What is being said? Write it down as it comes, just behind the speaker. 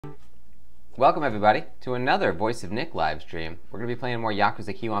Welcome everybody to another Voice of Nick live stream. We're going to be playing more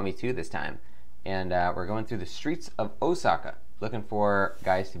Yakuza Kiwami 2 this time. And we're going through the streets of Osaka, looking for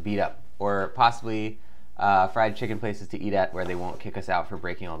guys to beat up. Or possibly fried chicken places to eat at where they won't kick us out for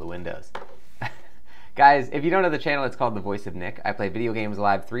breaking all the windows. Guys, if you don't know the channel, it's called The Voice of Nick. I play video games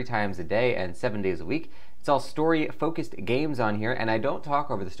live 3 times a day and 7 days a week. It's all story-focused games on here, and I don't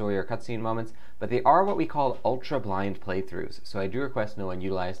talk over the story or cutscene moments, but they are what we call ultra-blind playthroughs. So I do request no one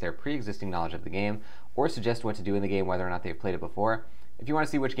utilize their pre-existing knowledge of the game or suggest what to do in the game whether or not they've played it before. If you want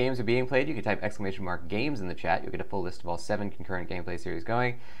to see which games are being played, you can type !games in the chat. You'll get a full list of all 7 concurrent gameplay series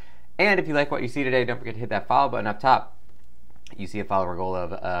going. And if you like what you see today, don't forget to hit that follow button up top. You see a follower goal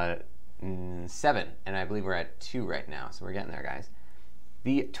of 7, and I believe we're at 2 right now, so we're getting there, guys.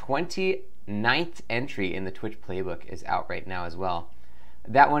 The 29th entry in the Twitch playbook is out right now as well.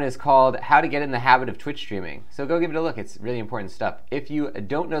 That one is called How to Get in the Habit of Twitch Streaming. So go give it a look. It's really important stuff. If you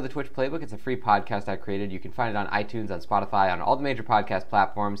don't know the Twitch playbook, it's a free podcast I created. You can find it on iTunes, on Spotify, on all the major podcast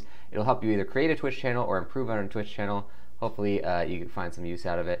platforms. It'll help you either create a Twitch channel or improve on a Twitch channel. Hopefully you can find some use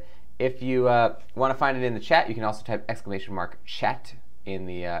out of it. If you want to find it in the chat, you can also type !chat in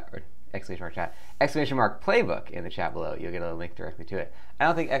the !playbook in the chat below. You'll get a link directly to it. I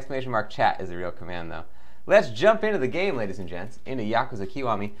don't think !chat is a real command though. Let's jump into the game, ladies and gents, into Yakuza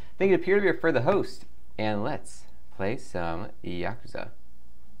Kiwami. I think it appeared to be for the host, and let's play some Yakuza.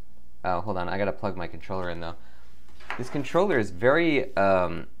 Oh, hold on, I gotta plug my controller in though. This controller is very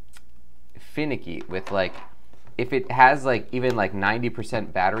finicky with like, if it has like even like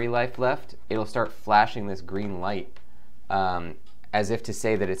 90% battery life left, it'll start flashing this green light. As if to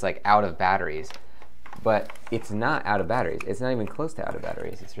say that it's like out of batteries, but it's not out of batteries. It's not even close to out of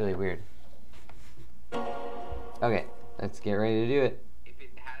batteries. It's really weird. Okay, let's get ready to do it. If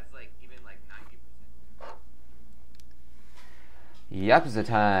it has like even like 90%. Yakuza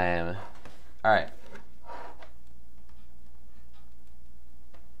time. All right.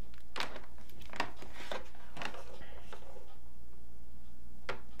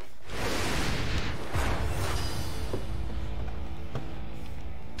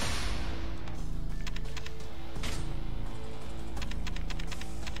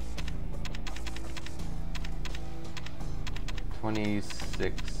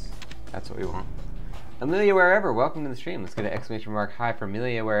 That's what we want. Amelia Wherever, welcome to the stream. Let's get an ! Hi for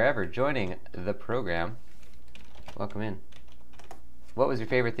Amelia Wherever joining the program. Welcome in. What was your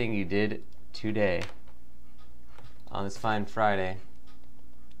favorite thing you did today on this fine Friday?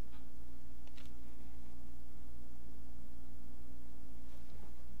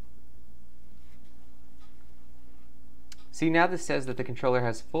 See, now this says that the controller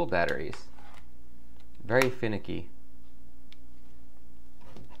has full batteries. Very finicky.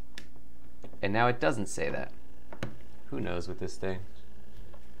 And now it doesn't say that. Who knows with this thing?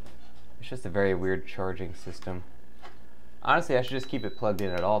 It's just a very weird charging system. Honestly, I should just keep it plugged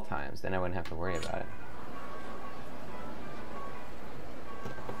in at all times, then I wouldn't have to worry about it.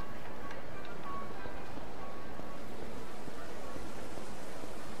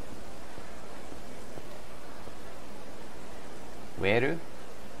 Weru?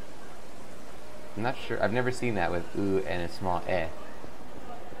 I'm not sure. I've never seen that with U and a small E.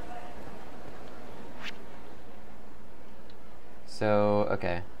 So,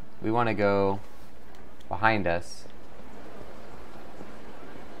 okay, we want to go behind us.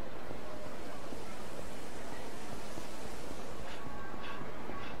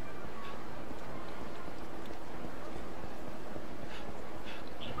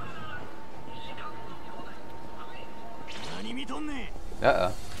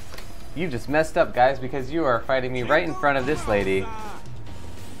 Uh-oh. You just messed up, guys, because you are fighting me right in front of this lady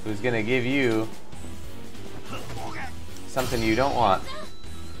who's going to give you something you don't want.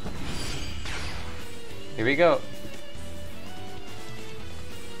 Here we go.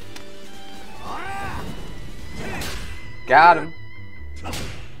 Got him.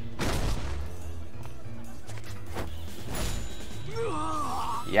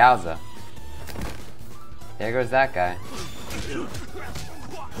 Yowza. There goes that guy.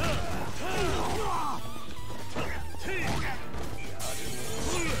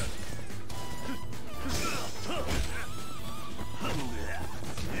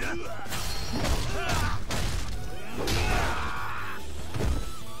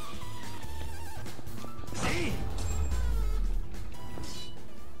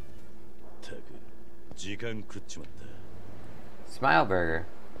 Smile Burger.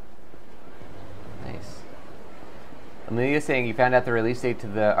 Nice. Amelia saying you found out the release date to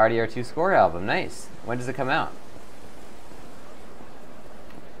the RDR2 Score album. Nice. When does it come out?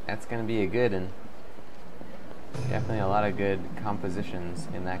 That's going to be a good and definitely a lot of good compositions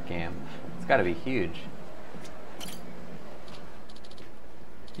in that game. It's gotta be huge.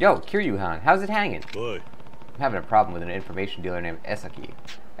 Yo, Kiryuhan, how's it hanging? Boy. I'm having a problem with an information dealer named Esaki.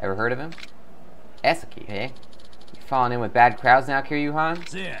 Ever heard of him? Esaki, eh? You falling in with bad crowds now,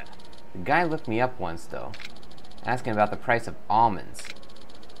 Kiryuhan? Yeah. The guy looked me up once, though, asking about the price of almonds.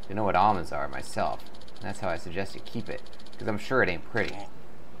 You know what almonds are myself. And that's how I suggest you keep it, because I'm sure it ain't pretty.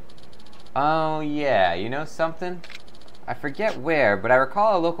 Oh, yeah, you know something? I forget where, but I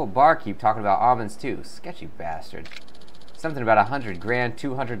recall a local barkeep talking about almonds, too. Sketchy bastard. Something about 100 grand,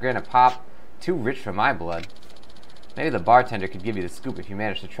 200 grand a pop. Too rich for my blood. Maybe the bartender could give you the scoop if you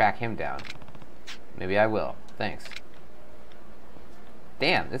manage to track him down. Maybe I will. Thanks.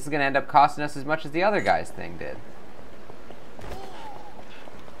 Damn, this is gonna end up costing us as much as the other guy's thing did.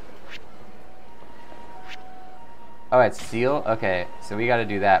 Oh, it's steel? Okay, so we gotta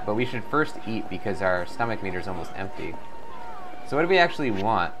do that. But we should first eat because our stomach meter's almost empty. So what do we actually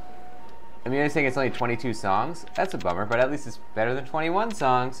want? I mean, I was saying it's only 22 songs. That's a bummer, but at least it's better than 21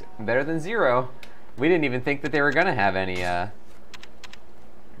 songs. Better than 0. We didn't even think that they were gonna have any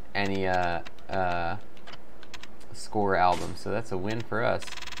score albums, so that's a win for us.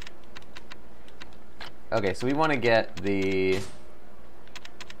 Okay, so we want to get the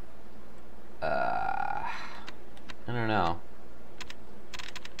I don't know.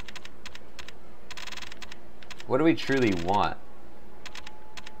 What do we truly want?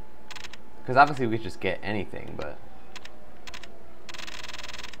 Because obviously we could just get anything, but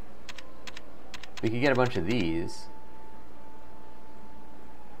we could get a bunch of these.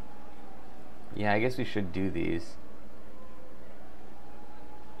 Yeah, I guess we should do these.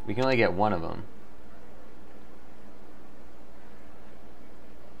 We can only get one of them.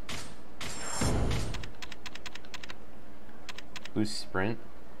 Boost sprint.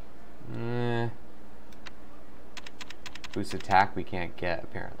 Boost attack we can't get,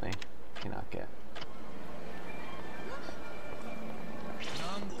 apparently. Cannot get.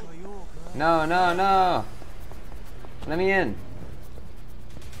 No, no, no! Let me in!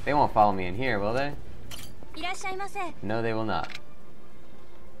 They won't follow me in here, will they? No, they will not.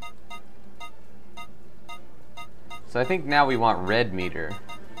 So I think now we want red meter.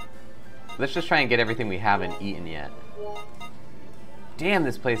 Let's just try and get everything we haven't eaten yet. Damn,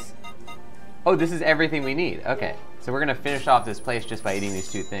 this place... Oh, this is everything we need. Okay, so we're gonna finish off this place just by eating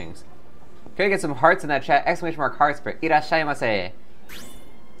these 2 things. Can I get some hearts in that chat? Exclamation mark hearts for irashaimase.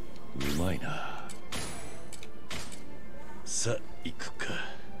 Umaina. Sa ikuka.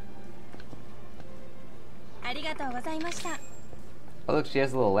 Oh look, she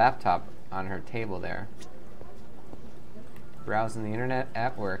has a little laptop on her table there. Browsing the internet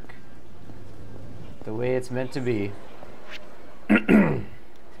at work. The way it's meant to be.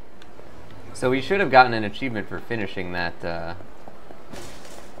 So we should have gotten an achievement for finishing that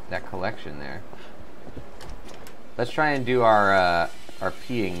that collection there. Let's try and do our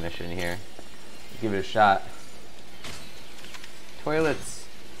peeing mission here. Give it a shot. Toilets.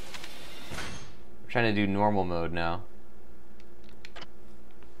 We're trying to do normal mode now.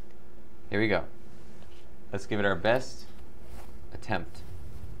 Here we go. Let's give it our best attempt.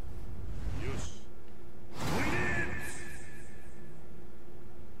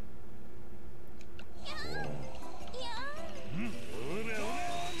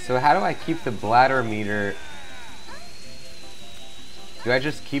 So how do I keep the bladder meter? Do I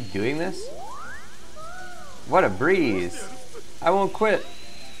just keep doing this? What a breeze! I won't quit!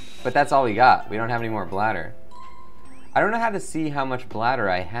 But that's all we got. We don't have any more bladder. I don't know how to see how much bladder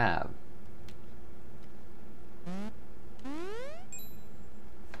I have.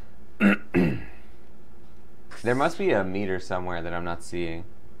 There must be a meter somewhere that I'm not seeing.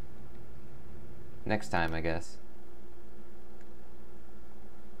 Next time, I guess.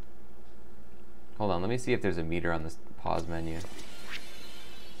 Hold on, let me see if there's a meter on this pause menu.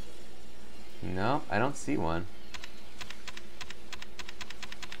 No, I don't see one.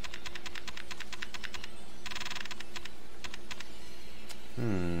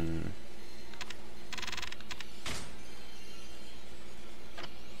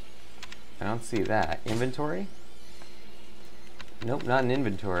 I don't see that. Inventory? Nope, not in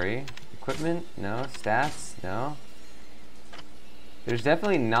inventory. Equipment? No. Stats? No. There's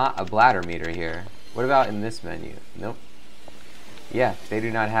definitely not a bladder meter here. What about in this menu? Nope. Yeah, they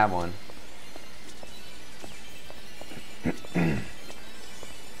do not have one.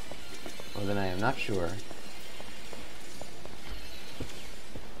 Well, then I am not sure.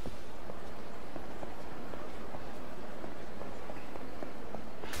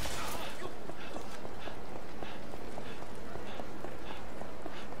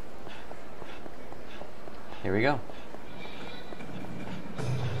 Here we go.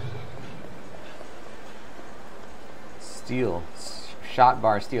 Steel. Shot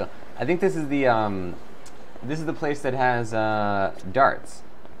bar steel. I think this is the place that has darts.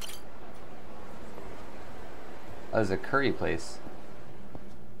 Oh, there's a curry place.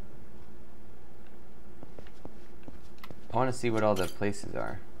 I want to see what all the places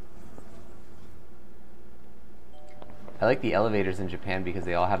are. I like the elevators in Japan because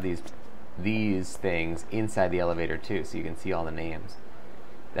they all have these things inside the elevator too, so you can see all the names.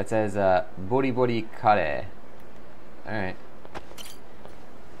 That says Bori Bori Kare. All right.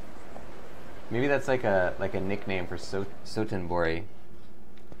 Maybe that's like a nickname for Sotenbori,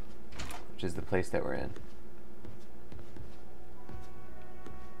 which is the place that we're in.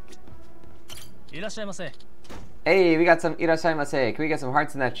 Hey, we got some irashaimase. Can we get some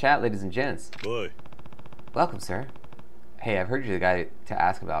hearts in that chat, ladies and gents? Boy. Welcome, sir. Hey, I've heard you're the guy to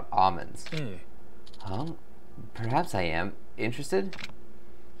ask about almonds. Huh? Perhaps I am. Interested?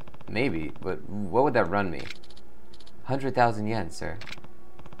 Maybe, but what would that run me? 100,000 yen, sir.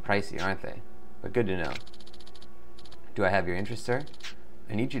 Pricey, aren't they? But good to know. Do I have your interest, sir?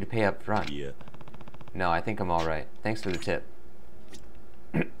 I need you to pay up front. Yeah. No, I think I'm all right. Thanks for the tip.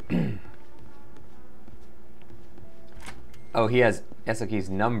 Oh, he has Esoki's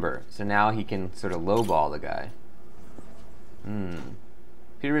number, so now he can sort of lowball the guy.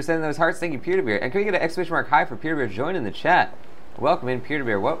 Peter Bear sending those hearts. Thank you, Peter Bear. And can we get an exclamation mark high for Peter Bear joining the chat? Welcome in, Peter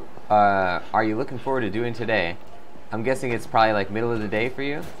Bear. What are you looking forward to doing today? I'm guessing it's probably like middle of the day for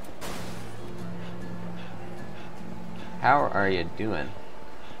you. How are you doing?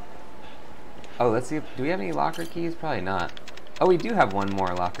 Oh, let's see. Do we have any locker keys? Probably not. Oh, we do have one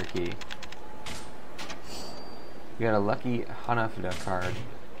more locker key. We got a lucky Hanafuda card.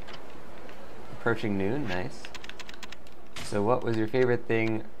 Approaching noon. Nice. So what was your favorite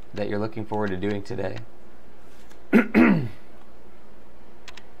thing that you're looking forward to doing today?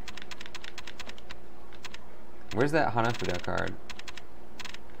 Where's that Hanafuda card?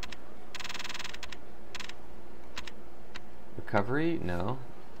 Recovery? No.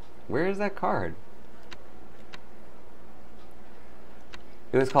 Where is that card?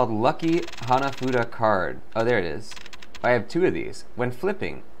 It was called Lucky Hanafuda card. Oh, there it is. I have 2 of these. When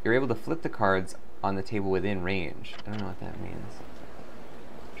flipping, you're able to flip the cards on the table within range. I don't know what that means.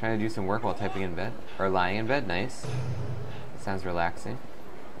 Trying to do some work while typing in bed? Or lying in bed? Nice. Sounds relaxing.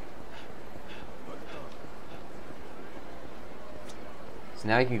 So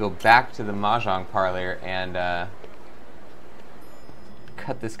now you can go back to the Mahjong parlor and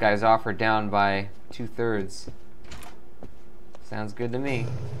cut this guy's offer down by 2/3. Sounds good to me.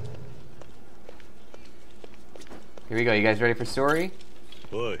 Here we go. You guys ready for story?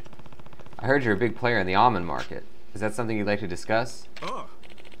 Boy. I heard you're a big player in the almond market. Is that something you'd like to discuss? Oh.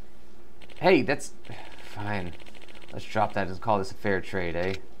 Hey, that's fine. Let's drop that and call this a fair trade,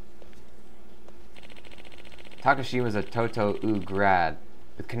 eh? Takashima's a Toto-U grad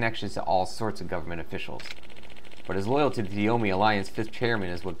with connections to all sorts of government officials. But his loyalty to the Yomi Alliance 5th chairman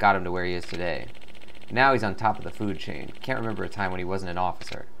is what got him to where he is today. Now he's on top of the food chain. Can't remember a time when he wasn't an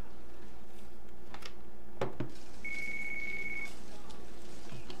officer.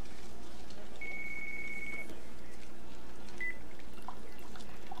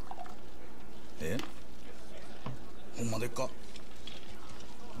 Eh? ほんまでっか?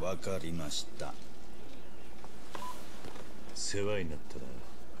 わかりました。世話になったな。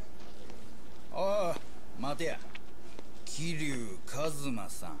ああ、待てや。桐生一馬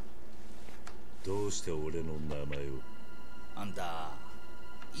さん。どうして俺の名前を？あんた、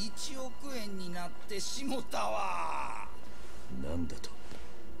1億円になってしもたわ。なんだと？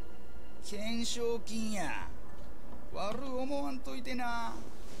懸賞金や。悪思わんといてな。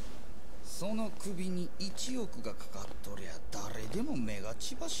その首に1億がかかっとりゃ誰でも目が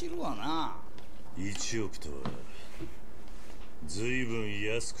血走るわな。1億とはずいぶん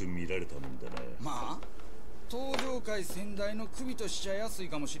安く見られたもんだな。まあ東上界先代の首としちゃ安い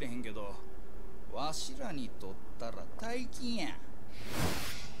かもしれへんけど、わしらにとったら大金や。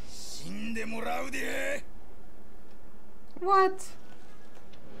死んでもらうで。What?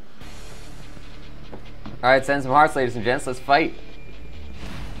 Alright, send some hearts, ladies and gents. Let's fight.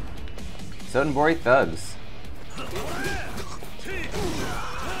 Sotenbori thugs.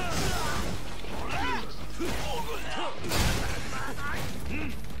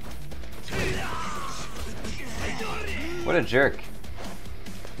 What a jerk.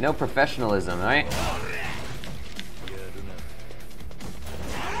 No professionalism, right?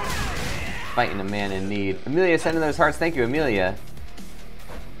 Fighting a man in need. Amelia sending those hearts. Thank you, Amelia.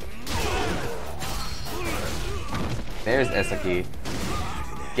 There's Esoki.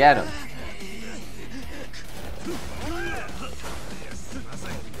 Get him.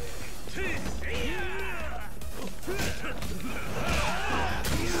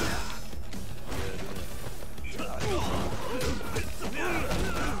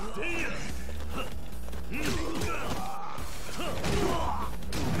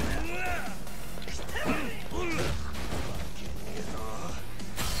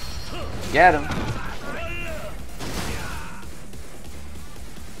 Get him.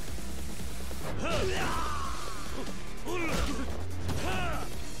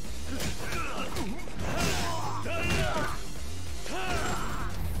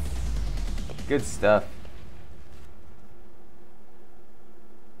 Good stuff.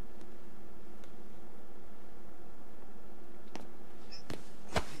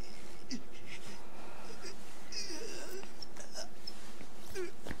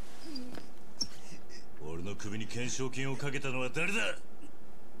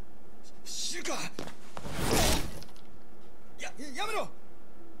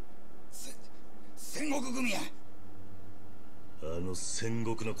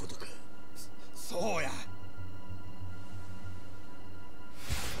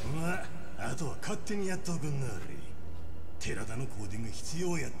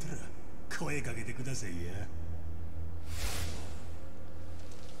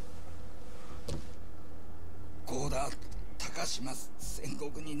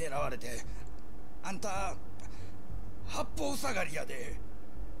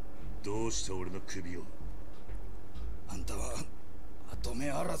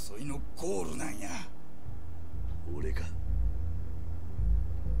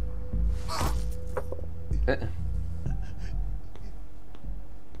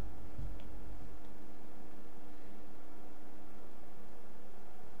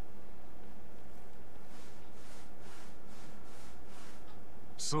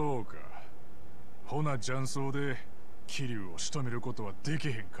そうか。ほな雀荘で桐生を仕留めることはでき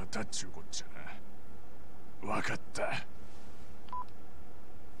へんかったっちゅうこっちゃな。わかった。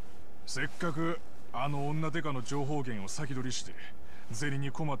せっかくあの女デカの情報源を先取りして銭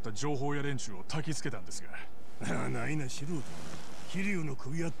に困った情報屋連中を焚きつけたんですが。ないな素人。桐生の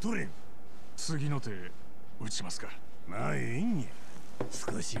首は取れん。次の手打ちますか。まあええんや。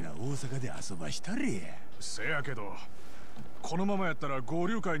少しは大阪で遊ばしたれや。せやけどこのままやったら合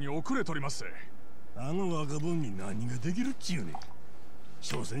流会に遅れ取ります。あの若者に何ができるっちゅうねん。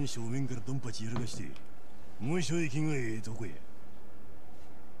所詮正面からドンパチやらかしてもう一息がええとこや。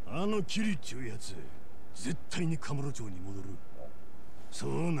あのキリっちゅうやつ絶対にカムロ町に戻る。そ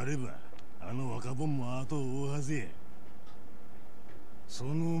うなればあの若者も後を追うはずや。そ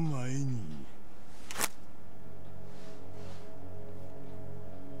の前に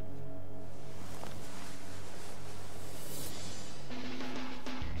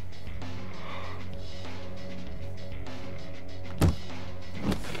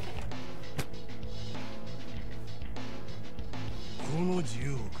この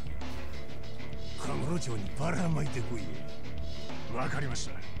10億カムロ町にばらまいてこい。わかりまし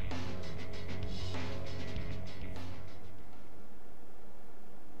た。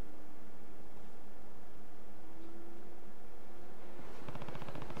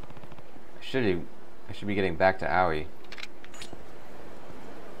I should be getting back to Aoi.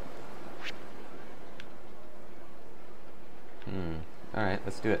 Alright,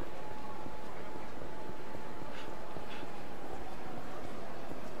 let's do it.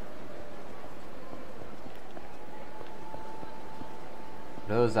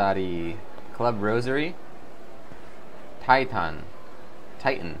 Rosari. Club Rosary? Titan.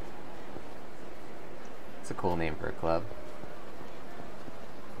 Titan. It's a cool name for a club.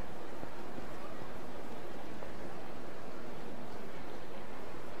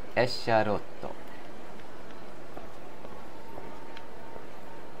 Esciarotto.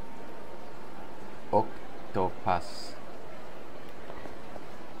 Octopus.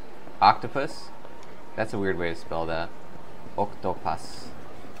 Octopus? That's a weird way to spell that. Octopus.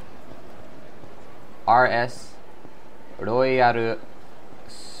 RS Royal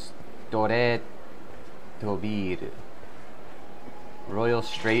Stretto Beer. Royal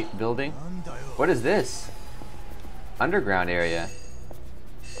Straight Building? What is this? Underground area.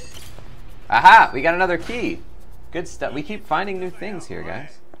 Aha! We got another key! Good stuff. We keep finding new things here,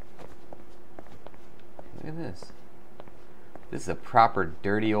 guys. Look at this. This is a proper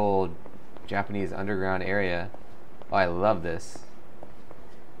dirty old Japanese underground area. Oh, I love this.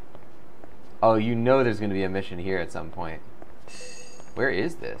 Oh, you know there's going to be a mission here at some point. Where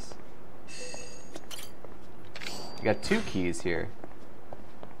is this? You got 2 keys here.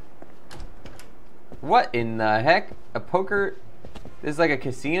 What in the heck? A poker? This is like a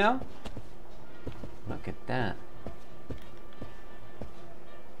casino? Look at that.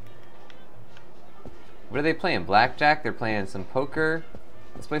 What are they playing? Blackjack? They're playing some poker?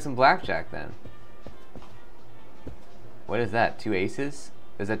 Let's play some blackjack then. What is that? 2 aces?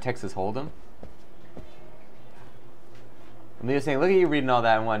 Is that Texas Hold'em? I'm just saying, look at you reading all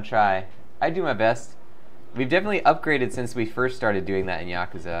that in one try. I do my best. We've definitely upgraded since we first started doing that in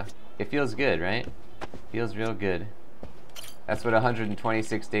Yakuza. It feels good, right? Feels real good. That's what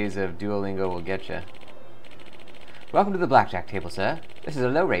 126 days of Duolingo will get you. Welcome to the blackjack table, sir. This is a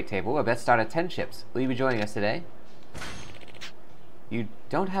low-rate table where bets start at 10 chips. Will you be joining us today? You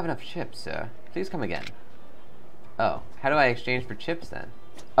don't have enough chips, sir. Please come again. Oh, how do I exchange for chips then?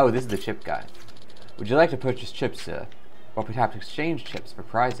 Oh, this is the chip guy. Would you like to purchase chips, sir? Or perhaps exchange chips for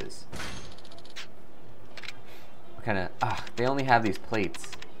prizes? What kind of... they only have these plates.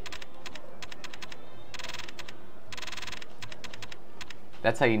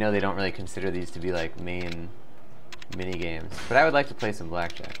 That's how you know they don't really consider these to be like main mini games. But I would like to play some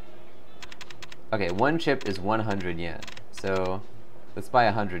blackjack. Okay, one chip is 100 yen. So let's buy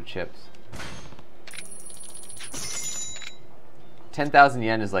 100 chips. 10,000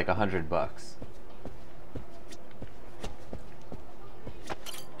 yen is like 100 bucks.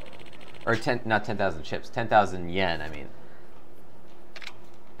 Or not 10,000 chips, 10,000 yen, I mean.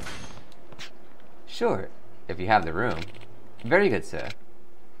 Sure, if you have the room. Very good, sir.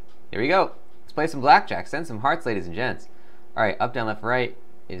 Here we go. Let's play some blackjack. Send some hearts, ladies and gents. Alright, up, down, left, right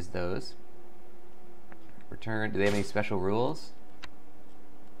is those. Return. Do they have any special rules?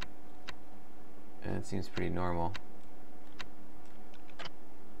 And it seems pretty normal.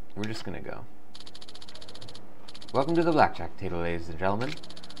 We're just gonna go. Welcome to the blackjack table, ladies and gentlemen.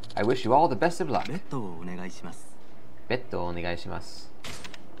 I wish you all the best of luck. Betto onegaishimasu.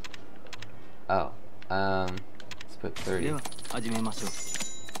 Oh, let's put 30.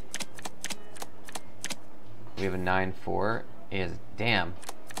 We have a 9-4. Damn.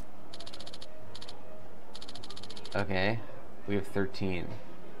 Okay, we have 13.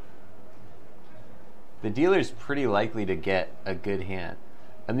 The dealer's pretty likely to get a good hand.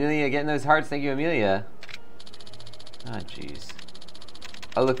 Amelia getting those hearts. Thank you, Amelia. Ah, jeez.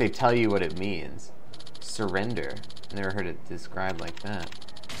 Oh, look, they tell you what it means. Surrender. Never heard it described like that.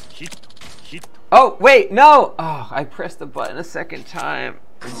 Oh, wait, no! Oh, I pressed the button a second time.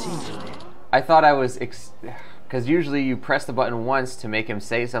 I thought I was... Because usually you press the button once to make him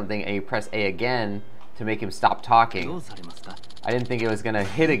say something, and you press A again to make him stop talking. I didn't think it was going to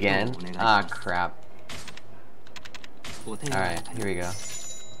hit again. Ah, crap. Alright, here we go.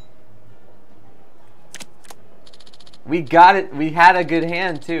 We got it. We had a good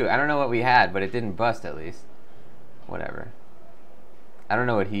hand, too. I don't know what we had, but it didn't bust, at least. Whatever. I don't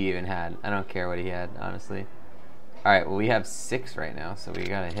know what he even had. I don't care what he had, honestly. Alright, well, we have 6 right now, so we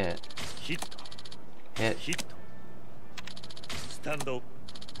gotta hit. Hit.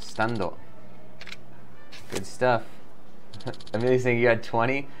 Stando. Good stuff. Amelia's saying you had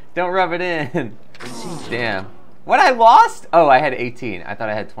 20? Don't rub it in. Damn. What, I lost? Oh, I had 18. I thought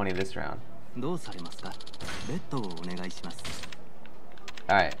I had 20 this round.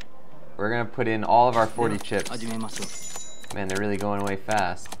 Alright. We're gonna put in all of our 40 chips. Man, they're really going away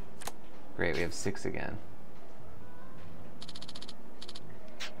fast. Great, we have 6 again.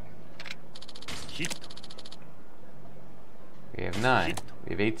 We have 9.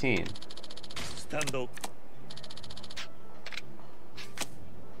 We have 18.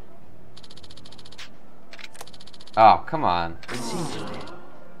 Oh, come on.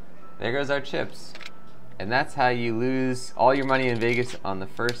 There goes our chips. And that's how you lose all your money in Vegas on the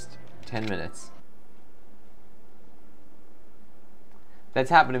first 10 minutes. That's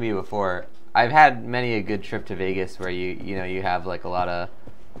happened to me before. I've had many a good trip to Vegas where you have like a lot of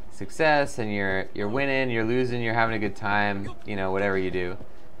success and you're winning, you're losing, you're having a good time, whatever you do,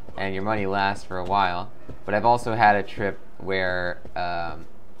 and your money lasts for a while. But I've also had a trip where I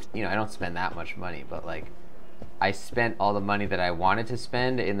don't spend that much money, but like I spent all the money that I wanted to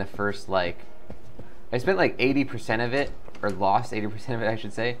spend in the first I spent like 80% of it, or lost 80% of it, I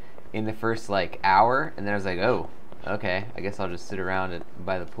should say, in the first like hour, and then I was like, oh, okay, I guess I'll just sit around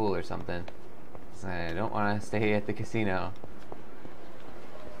by the pool or something. So I don't want to stay at the casino.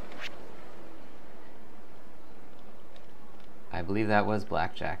 I believe that was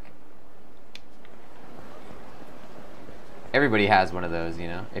blackjack. Everybody has one of those,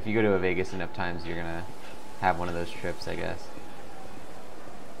 If you go to a Vegas enough times, you're gonna have one of those trips, I guess.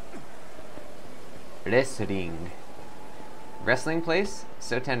 Wrestling place?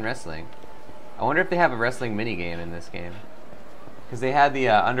 Soten Wrestling. I wonder if they have a wrestling minigame in this game. Because they had the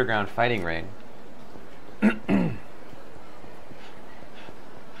underground fighting ring.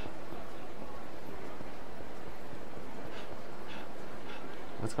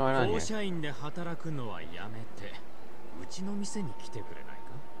 What's going on here?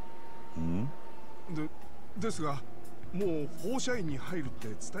 Hmm? ですが、もう放射員に入るって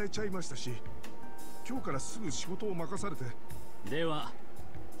伝えちゃいましたし、今日からすぐ仕事を任されて。では、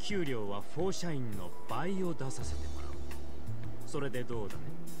給料は放射員の倍を出させてもらう。それでどうだね。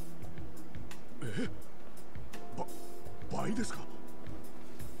倍ですか。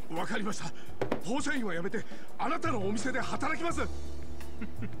わかりました。放射員はやめてあなたのお店で働きます。い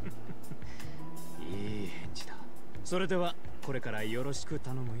い返事だ。それではこれからよろしく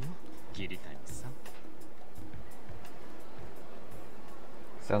頼むよ、桐谷さん。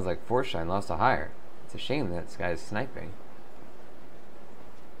Sounds like Forshine lost a hire. It's a shame that this guy is sniping.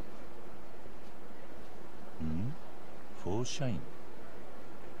 フォーシャイン。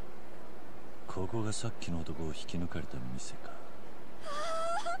ここがさっきの男を引き抜かれた店か。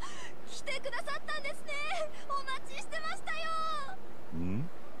来てくださったんですね。お待ちしてましたよ。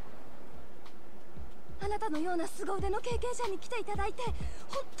あなたのような凄腕の経験者に来ていただいて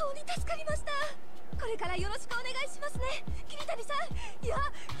本当に助かりました。これからよろしくお願いしますね、桐谷さん。いや、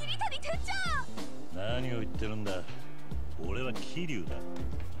桐谷店長。何を言ってるんだ。俺は桐生だ。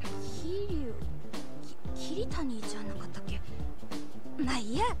桐生、桐谷じゃなかったっけ。まあ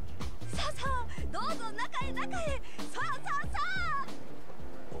いいや。さあさあ、どうぞ中へ中へ。さあさあさあ。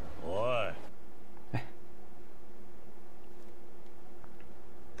おい。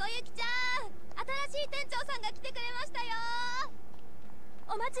小雪ちゃん、新しい店長さんが来てくれましたよ。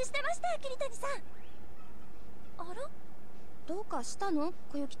お待ちしてました、桐谷さん。あら、どうかしたの、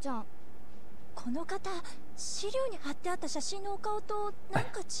小雪ちゃん。この方、資料に貼ってあった写真のお顔となん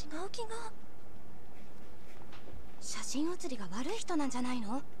か違う気が。写真写りが悪い人なんじゃない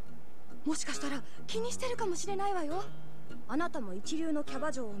の？もしかしたら気にしてるかもしれないわよ。あなたも一流のキャ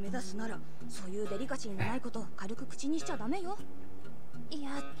バ嬢を目指すなら、そういうデリカシーのないことを軽く口にしちゃダメよ。い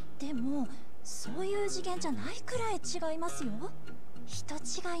や、でもそういう次元じゃないくらい違いますよ。人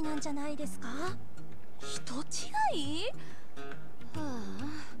違いなんじゃないですか？人違い？は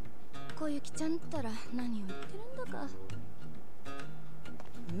あ、小雪ちゃんったら何を言ってるんだか。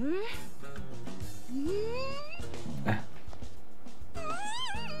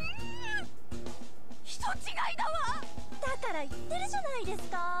人違いだわ。だから言ってるじゃないです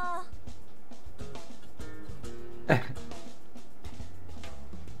か。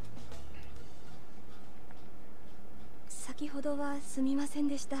先ほどはすみません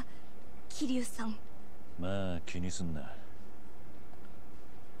でした、桐生さん。まあ気にすんな。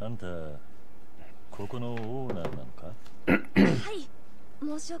あんたここのオーナーなのか？はい、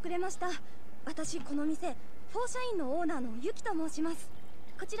申し遅れました。私この店フォーシャインのオーナーのユキと申します。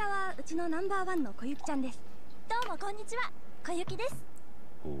こちらはうちのナンバーワンの小雪ちゃんです。どうもこんにちは、小雪です。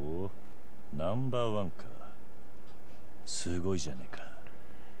おお、ナンバーワンか。すごいじゃねえか。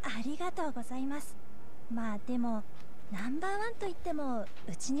ありがとうございます。まあでもナンバーワンといっても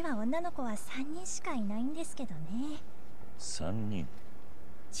うちには女の子は3人しかいないんですけどね。3人？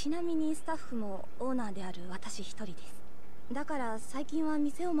ちなみにスタッフもオーナーである私一人です。だから最近は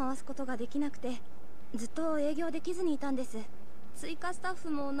店を回すことができなくて、ずっと営業できずにいたんです。追加スタッフ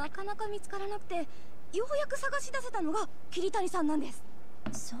もなかなか見つからなくて、ようやく探し出せたのが桐谷さんなんです。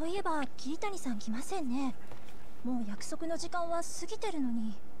そういえば桐谷さん来ませんね。もう約束の時間は過ぎてるの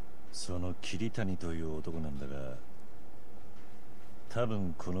に。その桐谷という男なんだが、多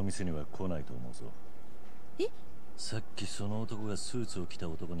分この店には来ないと思うぞ。え？さっきその男がスーツを着た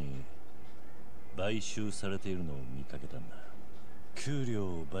男に買収されているのを見かけたんだ。給料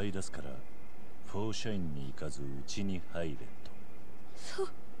を倍出すからフォーシャインに行かずうちに入れと。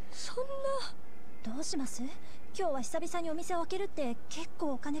そんな。どうします？今日は久々にお店を開けるって結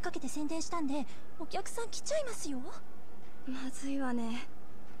構お金かけて宣伝したんで、お客さん来ちゃいますよ。まずいわね。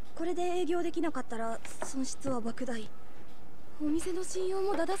これで営業できなかったら損失は莫大。お店の信用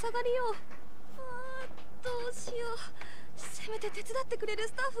もだだ下がりよ。どうしよう。せめて手伝ってくれる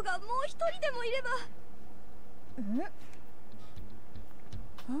スタッフがもう一人でもいれば。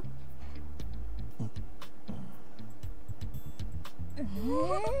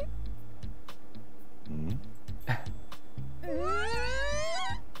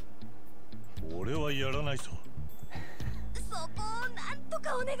俺はやらないぞ。そこをなんと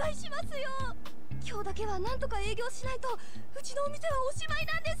かお願いしますよ。今日だけはなんとか営業しないとうちのお店はおしまい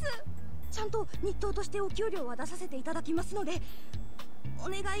なんです。ちゃんと日当としてお給料は出させていただきますので、お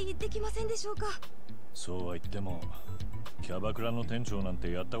願いできませんでしょうか。そうは言ってもキャバクラの店長なんて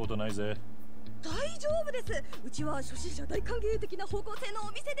やったことないぜ。大丈夫です。うちは初心者大歓迎的な方向性の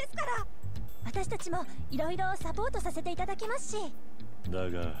お店ですから。私たちもいろいろサポートさせていただきますし。だ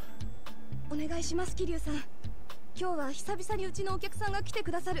がお願いします、桐生さん。今日は久々にうちのお客さんが来て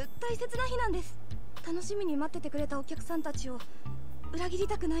くださる大切な日なんです。楽しみに待っててくれたお客さんたちを裏切り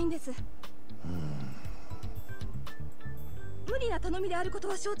たくないんです。無理な頼みであること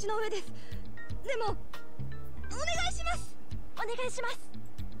は承知の上です。でもお願いします。お願いします。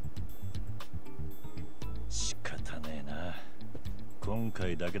仕方ねえな。今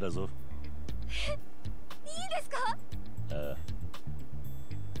回だけだぞ。ああ。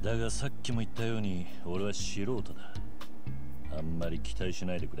だがさっきも言ったように俺は素人だ。あんまり期待し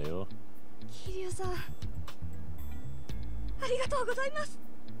ないでくれよ。桐生さん、ありがとうございます。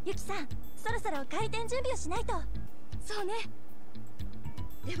ユキさん、そろそろ開店準備をしないと。そうね。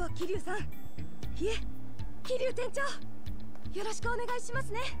では桐生さん、いえ、桐生店長、よろしくお願いしま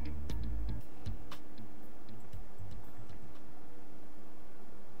すね。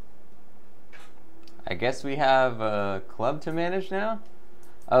I guess we have a club to manage now?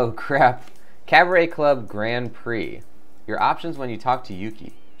 Oh crap. Cabaret Club Grand Prix. Your options when you talk to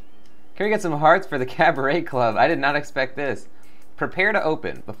Yuki. Can we get some hearts for the Cabaret Club? I did not expect this. Prepare to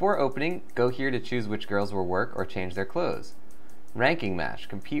open. Before opening, go here to choose which girls will work or change their clothes. Ranking match.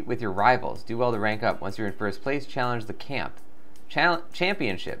 Compete with your rivals. Do well to rank up. Once you're in first place, challenge the camp.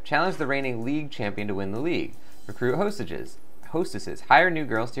 Championship. Challenge the reigning league champion to win the league. Recruit hostesses. Hire new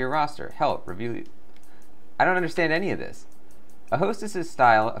girls to your roster. Help. Review. I don't understand any of this. A hostess's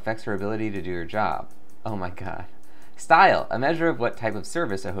style affects her ability to do her job. Oh my god. Style, a measure of what type of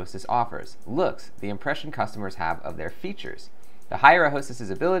service a hostess offers. Looks, the impression customers have of their features. The higher a hostess's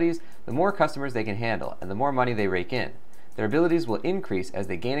abilities, the more customers they can handle, and the more money they rake in. Their abilities will increase as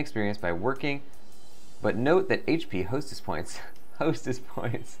they gain experience by working, but note that HP, hostess points,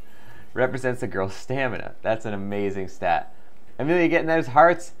 represents the girl's stamina. That's an amazing stat. Amelia getting those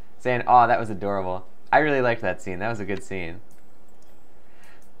hearts, saying, "Oh, that was adorable." I really liked that scene. That was a good scene.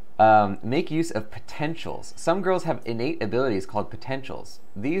 Make use of potentials. Some girls have innate abilities called potentials.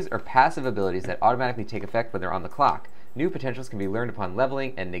 These are passive abilities that automatically take effect when they're on the clock. New potentials can be learned upon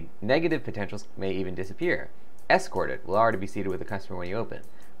leveling, and negative potentials may even disappear. Escorted will already be seated with the customer when you open.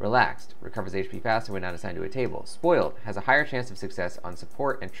 Relaxed recovers HP faster when not assigned to a table. Spoiled has a higher chance of success on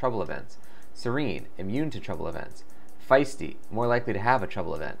support and trouble events. Serene, immune to trouble events. Feisty, more likely to have a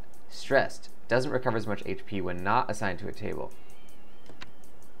trouble event. Stressed, doesn't recover as much HP when not assigned to a table.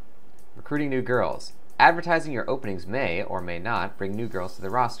 Recruiting new girls. Advertising your openings may, or may not, bring new girls to the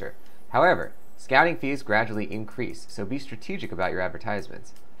roster. However, scouting fees gradually increase, so be strategic about your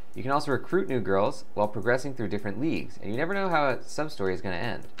advertisements. You can also recruit new girls while progressing through different leagues, and you never know how a sub-story is going to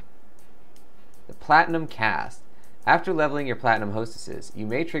end. The Platinum Cast. After leveling your Platinum hostesses, you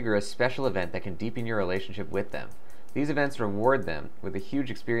may trigger a special event that can deepen your relationship with them. These events reward them with a huge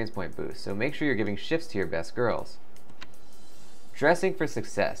experience point boost, so make sure you're giving shifts to your best girls. Dressing for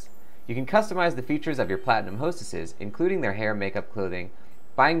success. You can customize the features of your Platinum hostesses, including their hair, makeup, clothing.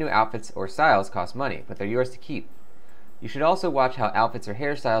 Buying new outfits or styles costs money, but they're yours to keep. You should also watch how outfits or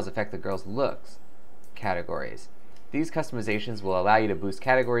hairstyles affect the girl's looks. Categories. These customizations will allow you to boost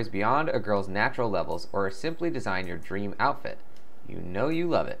categories beyond a girl's natural levels or simply design your dream outfit. You know you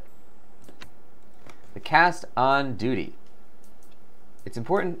love it. The cast on duty. It's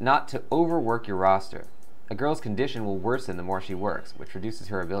important not to overwork your roster. A girl's condition will worsen the more she works, which reduces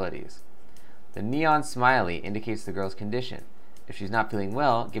her abilities. The neon smiley indicates the girl's condition. If she's not feeling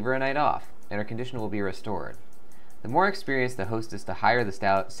well, give her a night off, and her condition will be restored. The more experienced the hostess, the higher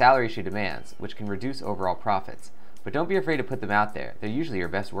the salary she demands, which can reduce overall profits. But don't be afraid to put them out there. They're usually your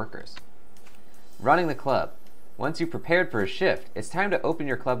best workers. Running the club. Once you've prepared for a shift, it's time to open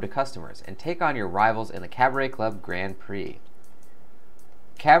your club to customers and take on your rivals in the Cabaret Club Grand Prix.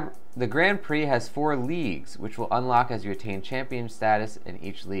 The Grand Prix has 4 leagues, which will unlock as you attain champion status in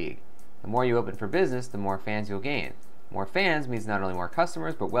each league. The more you open for business, the more fans you'll gain. More fans means not only more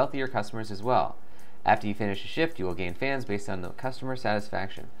customers, but wealthier customers as well. After you finish a shift, you will gain fans based on the customer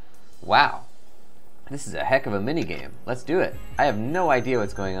satisfaction. Wow. This is a heck of a minigame. Let's do it. I have no idea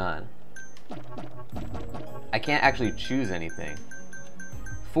what's going on. I can't actually choose anything.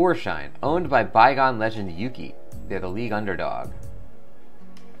 Foreshine, owned by bygone legend Yuki. They're the league underdog.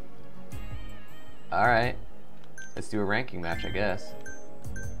 Alright. Let's do a ranking match, I guess.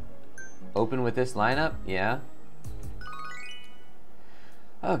 Open with this lineup? Yeah.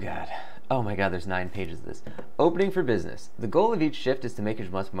 Oh god. Oh my god, there's 9 pages of this. Opening for business. The goal of each shift is to make as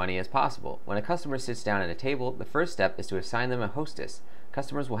much money as possible. When a customer sits down at a table, the first step is to assign them a hostess.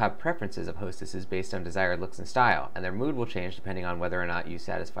 Customers will have preferences of hostesses based on desired looks and style, and their mood will change depending on whether or not you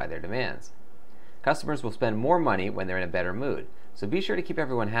satisfy their demands. Customers will spend more money when they're in a better mood, so be sure to keep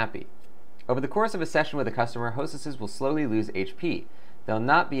everyone happy. Over the course of a session with a customer, hostesses will slowly lose HP. They'll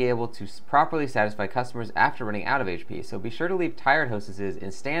not be able to properly satisfy customers after running out of HP, so be sure to leave tired hostesses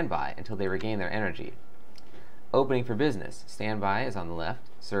in standby until they regain their energy. Opening for business. Standby is on the left,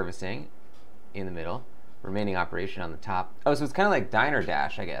 servicing in the middle, remaining operation on the top. Oh, so it's kind of like Diner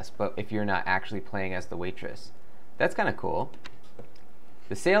Dash, I guess, but if you're not actually playing as the waitress. That's kind of cool.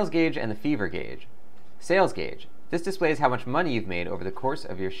 The sales gauge and the fever gauge. Sales gauge. This displays how much money you've made over the course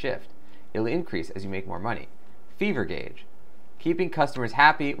of your shift. It'll increase as you make more money. fever gauge. Keeping customers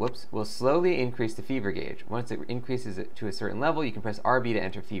happy, will slowly increase the fever gauge. Once it increases it to a certain level, you can press RB to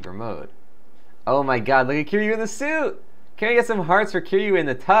enter fever mode. Oh my god, look at Kiryu in the suit! Can I get some hearts for Kiryu in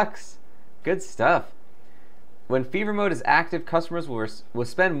the tux? Good stuff. When fever mode is active, customers will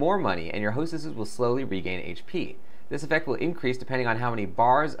spend more money and your hostesses will slowly regain HP. This effect will increase depending on how many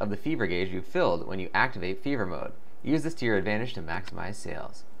bars of the fever gauge you've filled when you activate fever mode. Use this to your advantage to maximize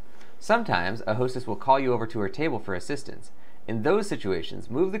sales. Sometimes, a hostess will call you over to her table for assistance. In those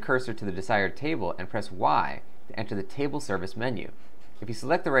situations, move the cursor to the desired table and press Y to enter the table service menu. If you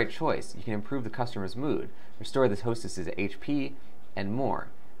select the right choice, you can improve the customer's mood, restore the hostess's HP, and more.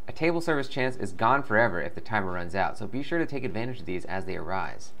 A table service chance is gone forever if the timer runs out, so be sure to take advantage of these as they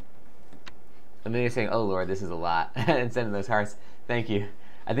arise. And then you're saying, oh Lord, this is a lot, and sending those hearts. Thank you.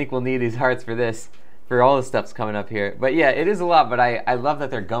 I think we'll need these hearts for this, for all the stuff's coming up here. But yeah, it is a lot, but I love that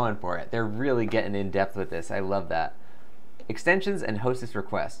they're going for it. They're really getting in depth with this. I love that. Extensions and hostess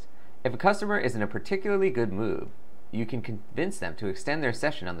request. If a customer is in a particularly good mood, you can convince them to extend their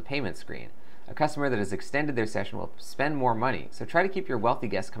session on the payment screen. A customer that has extended their session will spend more money, so try to keep your wealthy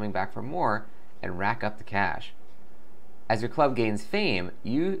guests coming back for more and rack up the cash. As your club gains fame,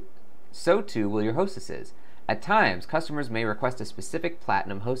 so too will your hostesses. At times, customers may request a specific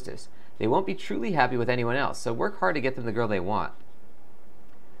platinum hostess. They won't be truly happy with anyone else, so work hard to get them the girl they want.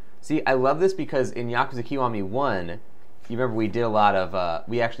 See, I love this because in Yakuza Kiwami 1, you remember we did a lot of,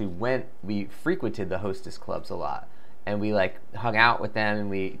 we frequented the hostess clubs a lot. And we like hung out with them and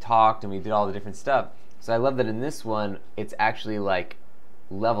we talked and we did all the different stuff. So I love that in this one, it's actually like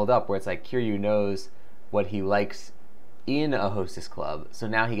leveled up where it's like Kiryu knows what he likes in a hostess club. So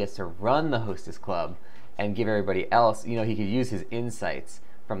now he gets to run the hostess club and give everybody else, you know, he could use his insights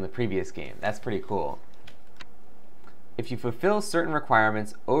from the previous game. That's pretty cool. If you fulfill certain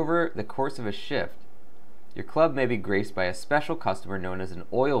requirements over the course of a shift, your club may be graced by a special customer known as an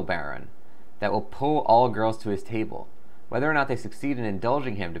oil baron that will pull all girls to his table. Whether or not they succeed in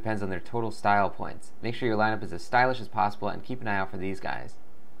indulging him depends on their total style points. Make sure your lineup is as stylish as possible and keep an eye out for these guys.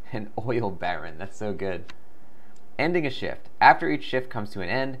 An oil baron, that's so good. Ending a shift. After each shift comes to an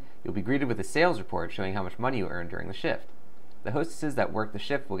end, you'll be greeted with a sales report showing how much money you earned during the shift. The hostesses that work the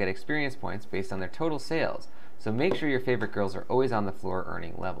shift will get experience points based on their total sales, so make sure your favorite girls are always on the floor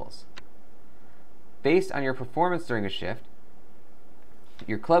earning levels. Based on your performance during a shift,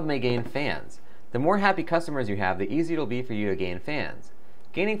 your club may gain fans. The more happy customers you have, the easier it'll be for you to gain fans.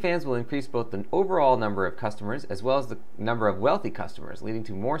 Gaining fans will increase both the overall number of customers as well as the number of wealthy customers, leading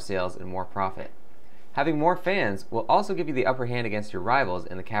to more sales and more profit. Having more fans will also give you the upper hand against your rivals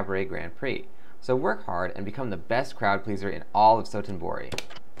in the Cabaret Grand Prix. So work hard and become the best crowd pleaser in all of Sotenbori.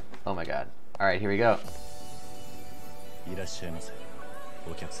 Oh my god. Alright, here we go.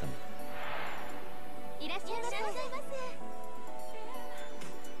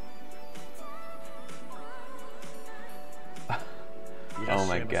 Oh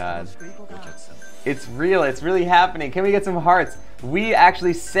my god. It's real, it's really happening. Can we get some hearts? We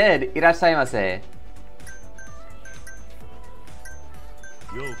actually said irashaimase.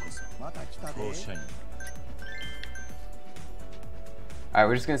 Alright,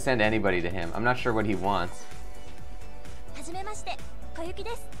 we're just gonna send anybody to him. I'm not sure what he wants.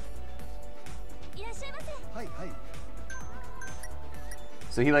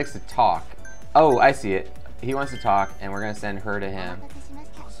 So he likes to talk. Oh, I see it. He wants to talk, and we're gonna send her to him.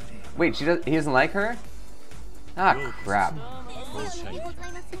 Wait, he doesn't like her? Ah, crap.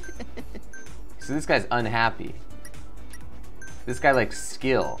 So this guy's unhappy. This guy likes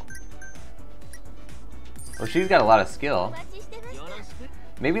skill. Well, she's got a lot of skill.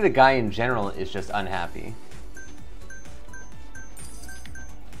 Maybe the guy in general is just unhappy.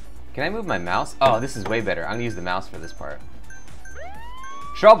 Can I move my mouse? Oh, this is way better. I'm gonna use the mouse for this part.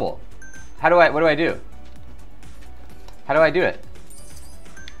 Trouble. What do I do? How do I do it?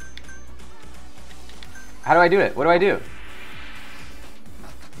 How do I do it? What do I do?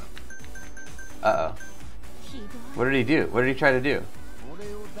 Uh-oh. What did he do? What did he try to do?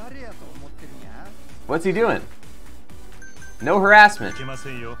 What's he doing? No harassment.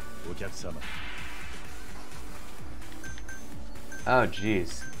 Oh,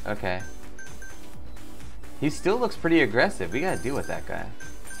 jeez. Okay. He still looks pretty aggressive. We gotta deal with that guy.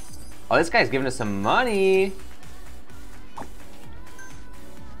 Oh, this guy's giving us some money.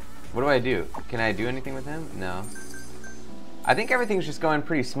 What do I do? Can I do anything with him? No. I think everything's just going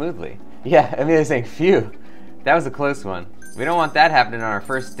pretty smoothly. Yeah, I mean, they're saying, phew. That was a close one. We don't want that happening on our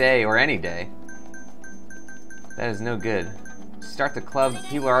first day or any day. That is no good. Start the club,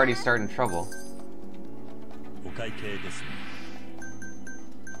 people are already starting trouble.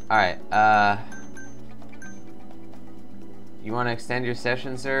 Alright, You want to extend your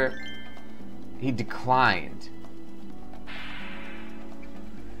session, sir? He declined.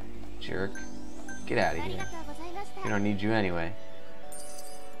 Jerk. Get out of here. We don't need you anyway.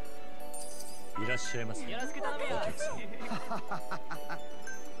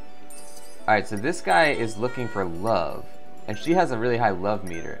 Alright, so this guy is looking for love. And she has a really high love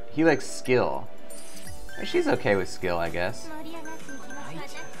meter. He likes skill. And she's okay with skill, I guess.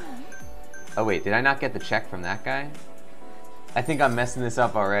 Oh wait, did I not get the check from that guy? I think I'm messing this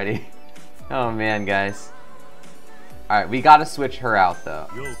up already. Oh man, guys. Alright, we gotta switch her out though.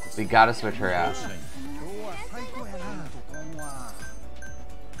 We gotta switch her out.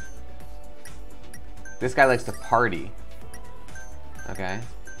 This guy likes to party. Okay.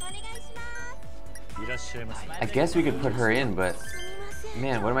 I guess we could put her in, but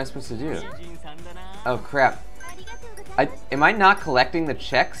man, what am I supposed to do? Oh crap. Am I not collecting the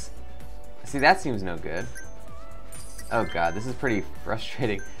checks? See, that seems no good. Oh god, this is pretty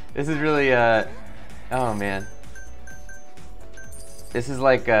frustrating. This is really, oh man. This is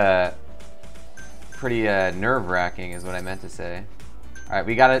like, pretty, nerve-wracking is what I meant to say. Alright,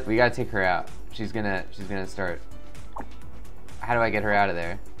 we gotta take her out. She's gonna start. How do I get her out of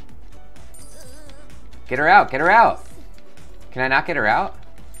there? Get her out! Get her out! Can I not get her out?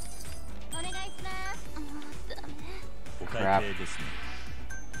 Crap.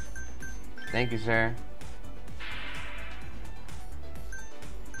 Thank you, sir.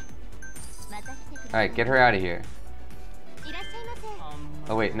 Alright, get her out of here.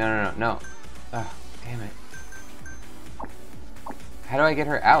 Oh wait, no. Oh, damn it. How do I get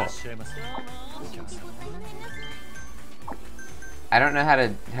her out? I don't know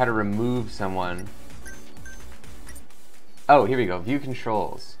how to remove someone. Oh, here we go. View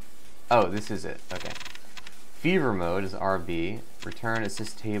controls. Oh, this is it. Okay. Fever mode is RB. Return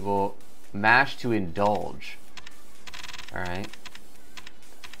assist table. Mash to indulge. Alright.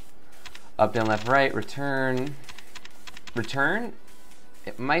 Up, down, left, right. Return. Return?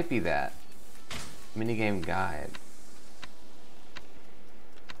 It might be that. Minigame guide.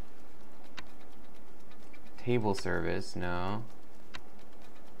 Table service, no.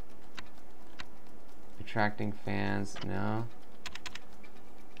 Attracting fans, no.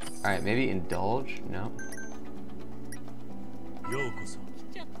 Alright, maybe indulge? No.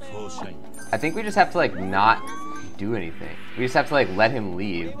 I think we just have to like not do anything. We just have to like let him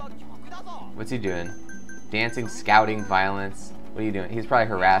leave. What's he doing? Dancing, scouting, violence. What are you doing? He's probably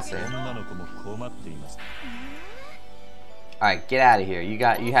harassing. Alright, get out of here. You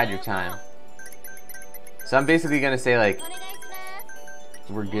had your time. So I'm basically gonna say like,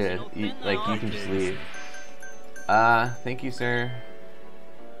 we're good. You can just leave. Thank you, sir.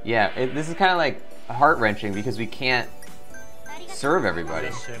 Yeah, this is kind of like heart-wrenching because we can't serve everybody.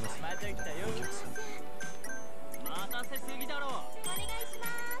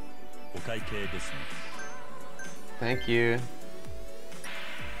 Thank you.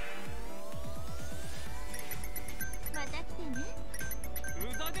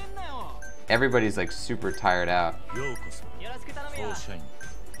 Everybody's like super tired out.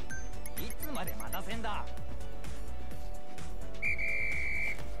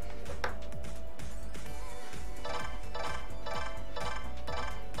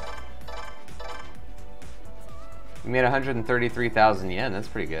 We made 133,000 yen. That's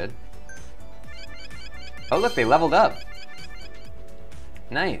pretty good. Oh look, they leveled up.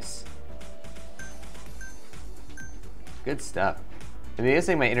 Nice. Good stuff. If you're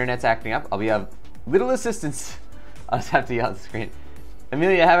saying my internet's acting up, I'll be of little assistance. I'll just have to yell at the screen.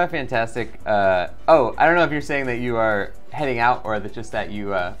 Amelia, have a fantastic. Oh, I don't know if you're saying that you are heading out or that just that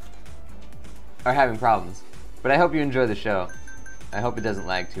you are having problems. But I hope you enjoy the show. I hope it doesn't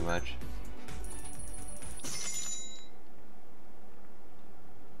lag too much.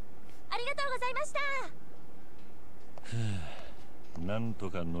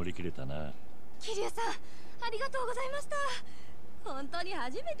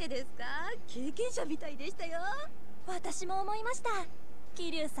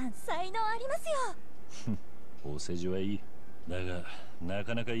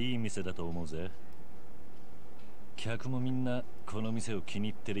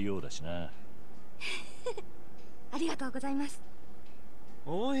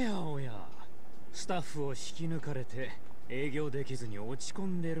おやおや、スタッフを引き抜かれて営業できずに落ち込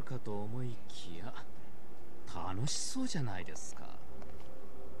んでるかと思いきや、楽しそうじゃないですか。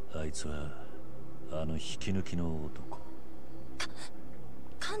あいつはあの引き抜きの男。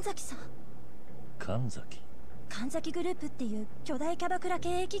神崎さん。神崎グループっていう巨大キャバクラ経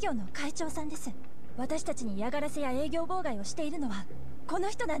営企業の会長さんです。私たちに嫌がらせや営業妨害をしているのはこ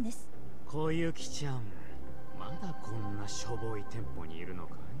の人なんです。小雪ちゃん、まだこんなしょぼい店舗にいるの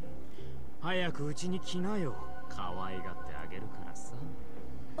かい。早くうちに来なよ。可愛がってあげるからさ。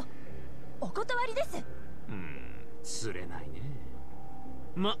お断りです。釣れないね。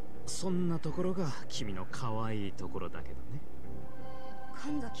ま、そんなところが君の可愛いところだけどね。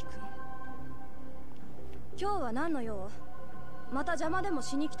神崎君、今日は何の用？また邪魔でも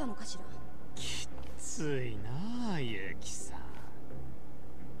しに来たのかしら。きついなあ、ユキさん。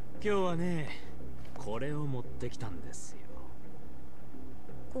今日はね、これを持ってきたんです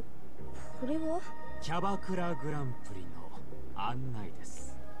よ。これはキャバクラグランプリの案内で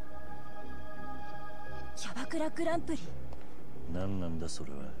す。キャバクラグランプリ。何なんだそ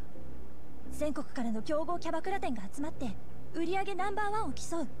れは。全国からの強豪キャバクラ店が集まって売り上げナンバーワンを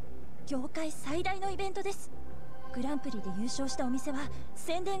競う業界最大のイベントです。グランプリで優勝したお店は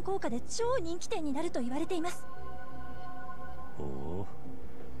宣伝効果で超人気店になると言われています。おお、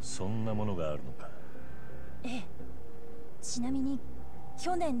そんなものがあるのか。ええ。ちなみに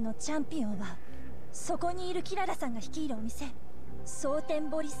去年のチャンピオンはそこにいるキララさんが率いるお店、蒼天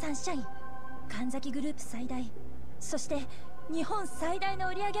堀サンシャイン。神崎グループ最大、そして日本最大の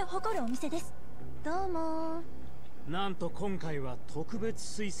売り上げを誇るお店です。どうも。なんと今回は特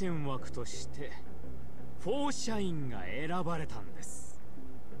別推薦枠としてフォーシャインが選ばれたんです。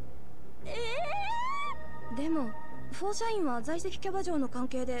でもフォーシャインは在籍キャバ嬢の関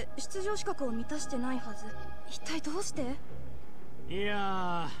係で出場資格を満たしてないはず。一体どうして？い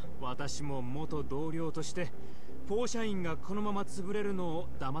やー、私も元同僚としてフォーシャインがこのまま潰れるのを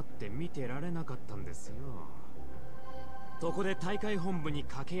黙って見てられなかったんですよ。そこで大会本部に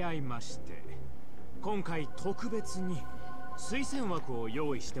掛け合いまして、今回特別に推薦枠を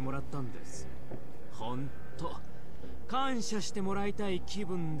用意してもらったんです。ほんと感謝してもらいたい気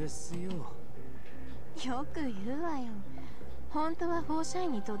分ですよ。よく言うわよ。本当はフォーシャイ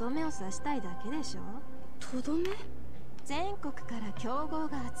ンにとどめを刺したいだけでしょ。とどめ？全国から強豪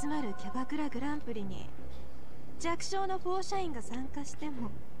が集まるキャバクラグランプリに弱小のフォーシャインが参加しても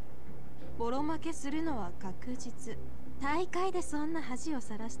ボロ負けするのは確実。大会でそんな恥を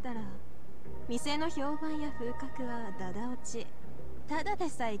さらしたら店の評判や風格はダダ落ち。ただで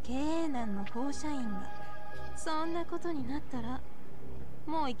さえ経営難のフォーシャインがそんなことになったら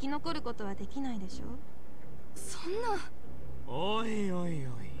もう生き残ることはできないでしょ。そんな。おいおいおい、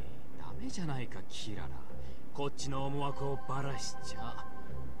ダメじゃないかキララ。こっちの思惑をバラしちゃ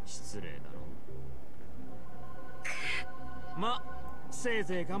失礼だろ。ま、せい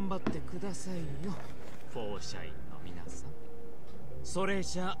ぜい頑張ってくださいよ、フォーシャインの皆さん。それ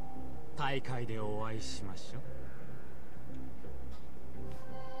じゃ大会でお会いしましょう。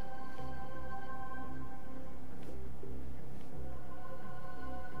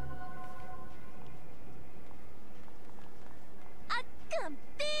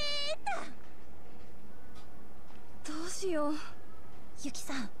どうしよう。ユキ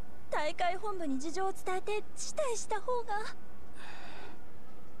さん、大会本部に事情を伝えて辞退した方が。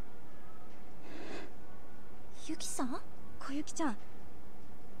ユキさん？小雪ちゃん、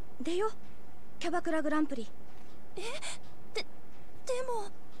出よ。キャバクラグランプリ。でも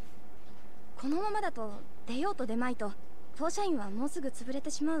このままだと出ようと出まいとフォーシャインはもうすぐ潰れ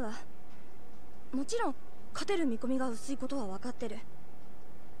てしまうわ。もちろん勝てる見込みが薄いことは分かってる。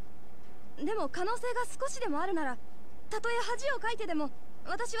でも可能性が少しでもあるなら、たとえ恥をかいてでも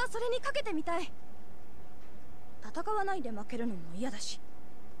私はそれにかけてみたい。戦わないで負けるのも嫌だし、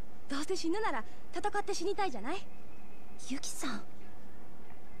どうせ死ぬなら戦って死にたいじゃない。ユキさん。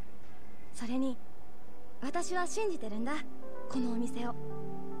それに私は信じてるんだ、このお店を。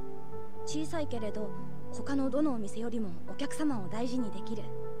小さいけれど他のどのお店よりもお客様を大事にできる、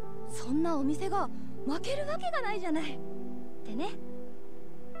そんなお店が負けるわけがないじゃないってね。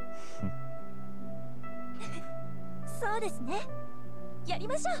そうですね。やり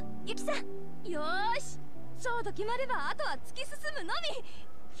ましょう、ユキさん。よーし、そうと決まればあとは突き進むのみ。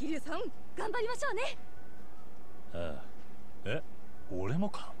飛龍さん、頑張りましょうね。ああ、俺も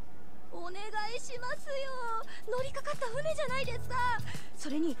か。お願いしますよ。乗りかかった船じゃないですか。そ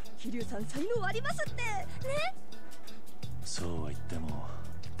れに飛龍さん才能ありますってね。そうは言っても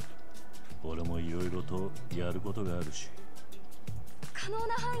俺もいろいろとやることがあるし。可能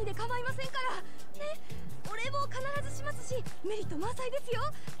な範囲で構いませんからね。お礼も必ずしますし、メリット満載ですよ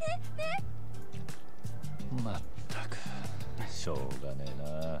ね。まったくしょうがねえ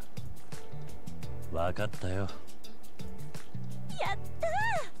な。分かったよ。やったー。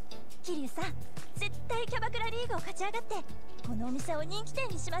桐生さん、絶対キャバクラリーグを勝ち上がってこのお店を人気店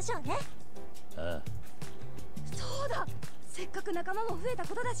にしましょうね。ああ、そうだ、せっかく仲間も増えた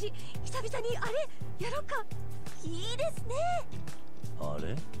ことだし、久々にあれやろっか。いいですね。あ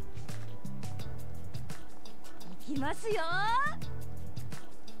れきますよ。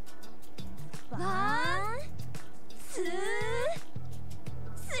ワン、ツー、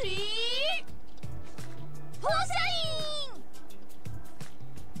スリー、フォーシャ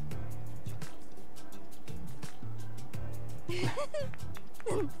イ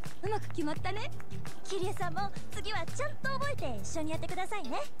ン。うん、うまく決まったね。キリュウさんも次はちゃんと覚えて一緒にやってください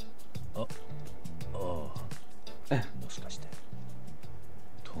ね。ああ、もしかして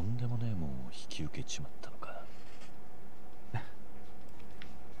とんでもねえもんを引き受けちまったのか。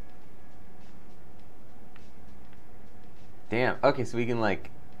Damn. Okay, so we can like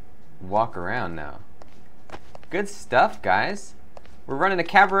walk around now. Good stuff, guys. We're running a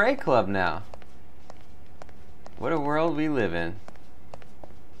cabaret club now. What a world we live in.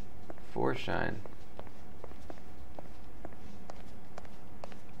 Foreshine.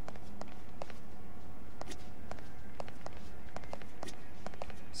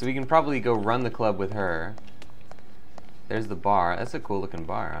 So we can probably go run the club with her. There's the bar. That's a cool looking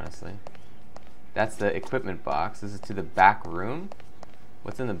bar, honestly. That's the equipment box. This is to the back room.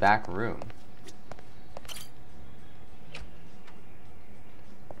 What's in the back room?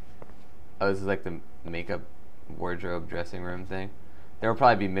 Oh, this is like the makeup, wardrobe, dressing room thing. There will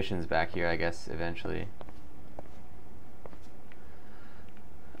probably be missions back here, I guess, eventually.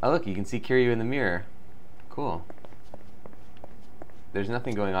 Oh, look, you can see Kiryu in the mirror. Cool. There's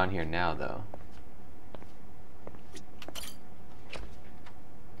nothing going on here now, though.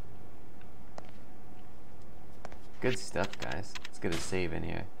 Good stuff, guys. Let's get a save in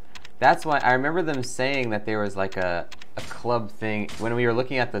here. That's why I remember them saying that there was like a club thing. When we were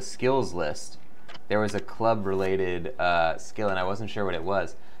looking at the skills list, there was a club-related skill, and I wasn't sure what it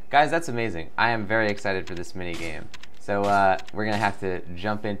was. Guys, that's amazing. I am very excited for this mini game. So we're going to have to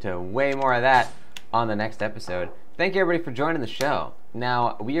jump into way more of that on the next episode. Thank you, everybody, for joining the show.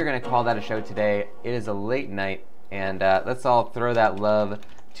 Now, we are going to call that a show today. It is a late night, and let's all throw that love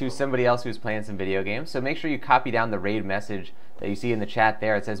to somebody else who's playing some video games. So make sure you copy down the raid message that you see in the chat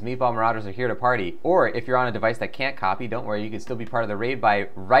there. It says Meatball Marauders are here to party. Or if you're on a device that can't copy, don't worry, you can still be part of the raid by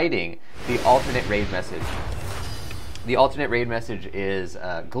writing the alternate raid message. The alternate raid message is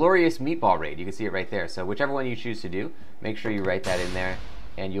Glorious Meatball Raid. You can see it right there. So whichever one you choose to do, make sure you write that in there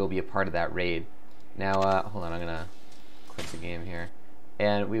and you'll be a part of that raid. Now, hold on, I'm gonna quit the game here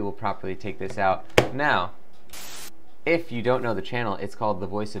and we will properly take this out. Now, if you don't know the channel, it's called The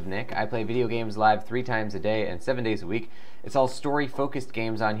Voice of Nick. I play video games live 3 times a day and 7 days a week. It's all story-focused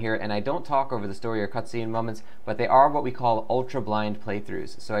games on here, and I don't talk over the story or cutscene moments, but they are what we call ultra-blind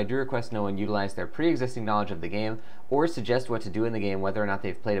playthroughs. So I do request no one utilize their pre-existing knowledge of the game or suggest what to do in the game, whether or not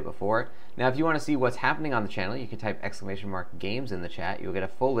they've played it before. Now, if you want to see what's happening on the channel, you can type !games in the chat. You'll get a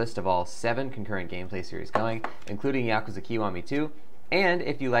full list of all 7 concurrent gameplay series going, including Yakuza Kiwami 2. And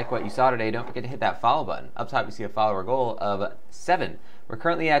if you like what you saw today, don't forget to hit that follow button. Up top, you see a follower goal of 7. We're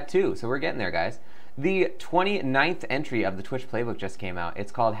currently at 2, so we're getting there, guys. The 29th entry of the Twitch playbook just came out.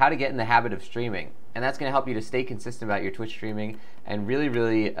 It's called How to Get in the Habit of Streaming. And that's going to help you to stay consistent about your Twitch streaming and really,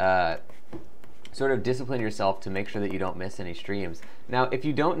 really sort of discipline yourself to make sure that you don't miss any streams. Now, if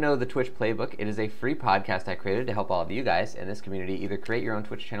you don't know the Twitch playbook, it is a free podcast I created to help all of you guys in this community either create your own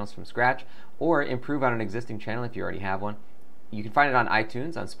Twitch channels from scratch or improve on an existing channel if you already have one. You can find it on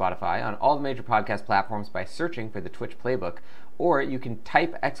iTunes, on Spotify, on all the major podcast platforms by searching for the Twitch Playbook, or you can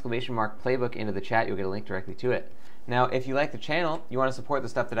type !playbook into the chat. You'll get a link directly to it. Now, if you like the channel, you want to support the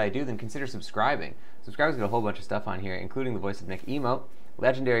stuff that I do, then consider subscribing. Subscribers get a whole bunch of stuff on here, including the Voice of Nick emote,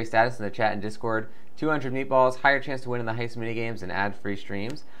 legendary status in the chat and Discord, 200 meatballs, higher chance to win in the heist minigames, and ad-free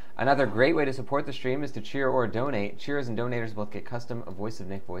streams. Another great way to support the stream is to cheer or donate. Cheers and donators both get custom Voice of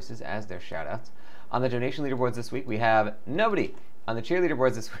Nick voices as their shoutouts. On the donation leaderboards this week, we have nobody. On the cheer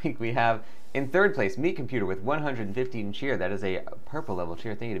leaderboards this week, we have in 3rd place, Meat Computer with 115 cheer. That is a purple level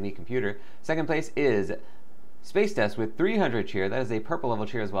cheer. Thank you to Meat Computer. 2nd place is Space Dust with 300 cheer. That is a purple level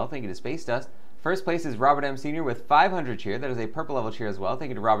cheer as well. Thank you to Space Dust. 1st place is Robert M. Sr. with 500 cheer. That is a purple level cheer as well.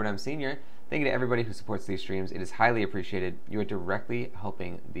 Thank you to Robert M. Sr. Thank you to everybody who supports these streams. It is highly appreciated. You are directly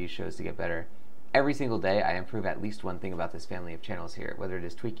helping these shows to get better. Every single day, I improve at least one thing about this family of channels here, whether it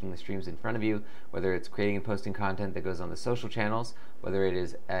is tweaking the streams in front of you, whether it's creating and posting content that goes on the social channels, whether it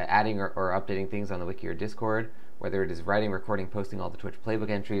is adding or updating things on the wiki or Discord, whether it is writing, recording, posting all the Twitch playbook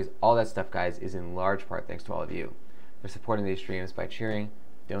entries. All that stuff, guys, is in large part thanks to all of you for supporting these streams by cheering,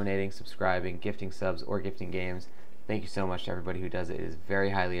 donating, subscribing, gifting subs, or gifting games. Thank you so much to everybody who does it. It is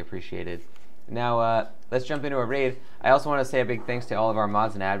very highly appreciated. Now, let's jump into a raid. I also want to say a big thanks to all of our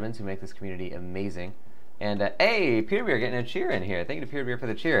mods and admins who make this community amazing. And, hey, Peter Beer getting a cheer in here. Thank you to Peter Beer for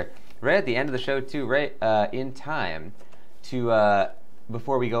the cheer. Right at the end of the show, too, right in time to,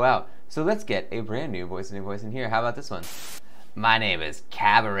 before we go out. So let's get a brand new voice in here. How about this one? My name is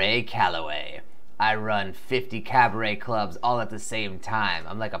Cabaret Calloway. I run 50 cabaret clubs all at the same time.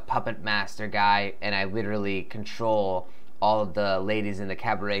 I'm like a puppet master guy, and I literally control all of the ladies in the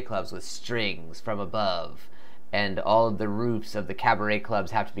cabaret clubs with strings from above. And all of the roofs of the cabaret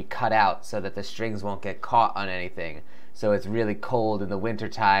clubs have to be cut out so that the strings won't get caught on anything. So it's really cold in the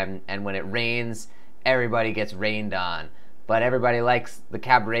wintertime, and when it rains, everybody gets rained on. But everybody likes the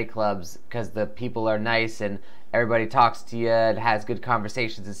cabaret clubs because the people are nice and everybody talks to you and has good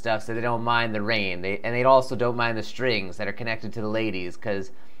conversations and stuff, so they don't mind the rain. They also don't mind the strings that are connected to the ladies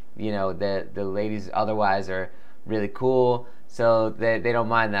because, you know, the ladies otherwise are really cool, so they don't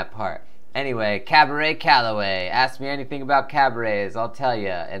mind that part. Anyway, Cabaret Calloway. Ask me anything about cabarets, I'll tell you,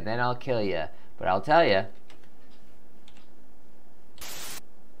 and then I'll kill you. But I'll tell you.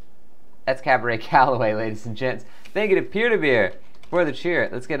 That's Cabaret Calloway, ladies and gents. Thank you to Peer-to-Beer for the cheer.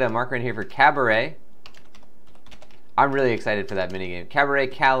 Let's get a marker in here for Cabaret. I'm really excited for that minigame. Cabaret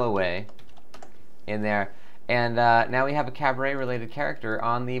Calloway in there. And now we have a cabaret-related character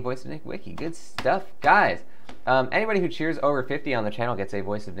on the Voice of Nick wiki. Good stuff, guys. Anybody who cheers over 50 on the channel gets a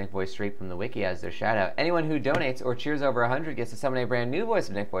Voice of Nick voice straight from the wiki as their shout-out. Anyone who donates or cheers over 100 gets to summon a brand new Voice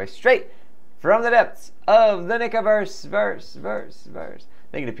of Nick voice straight from the depths of the Nickiverse.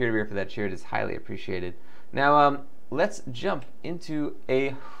 Thank you to Peer-to-Beer for that cheer. It is highly appreciated. Now, let's jump into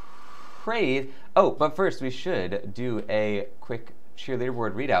a raid. Oh, but first we should do a quick cheer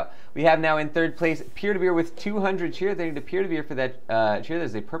leaderboard readout. We have now in third place Peer-to-Beer with 200 cheer. Thank you to Peer-to-Beer for that cheer.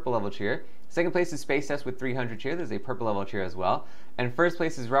 There's a purple level cheer. Second place is Space Test with 300 cheer. There's a purple level cheer as well. And first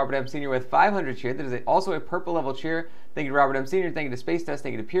place is Robert M. Sr. with 500 cheer. That is also a purple level cheer. Thank you to Robert M. Sr. Thank you to Space Test.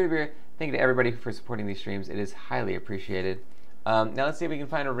 Thank you to Peer-to-Beer. Thank you to everybody for supporting these streams. It is highly appreciated. Now let's see if we can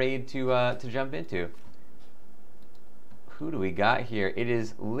find a raid to jump into. Who do we got here? It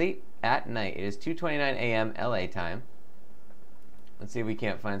is late at night. It is 2:29 a.m. LA time. Let's see if we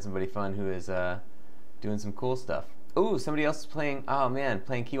can't find somebody fun who is doing some cool stuff. Ooh, somebody else is playing. Oh man,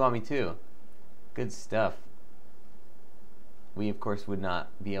 playing Kiwami 2. Good stuff. We of course would not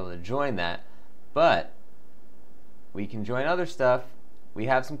be able to join that, but we can join other stuff. We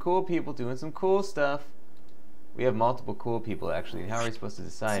have some cool people doing some cool stuff. We have multiple cool people actually. How are we supposed to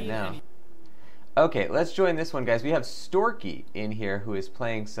decide now? Okay, let's join this one, guys. We have Storky in here who is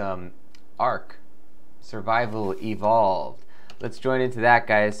playing some Ark Survival Evolved. Let's join into that,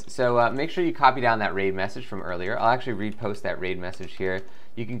 guys. So make sure you copy down that raid message from earlier. I'll actually repost that raid message here.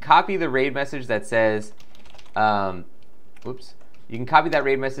 You can copy the raid message that says, You can copy that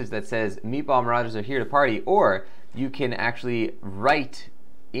raid message that says, Meatball Marauders are here to party, or you can actually write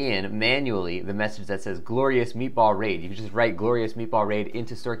in manually the message that says Glorious Meatball Raid. You can just write Glorious Meatball Raid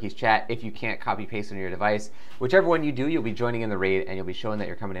into Storky's chat if you can't copy paste on your device. Whichever one you do, you'll be joining in the raid and you'll be showing that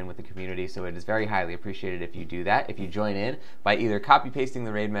you're coming in with the community, so it is very highly appreciated if you do that. If you join in by either copy pasting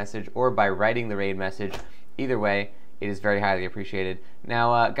the raid message or by writing the raid message, either way, it is very highly appreciated.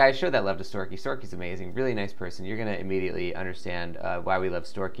 Now, guys, show that love to Storky. Storky's amazing, really nice person. You're going to immediately understand why we love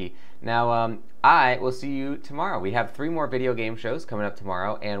Storky. Now, I will see you tomorrow. We have 3 more video game shows coming up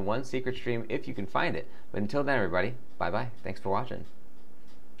tomorrow and 1 secret stream if you can find it. But until then, everybody, bye-bye. Thanks for watching.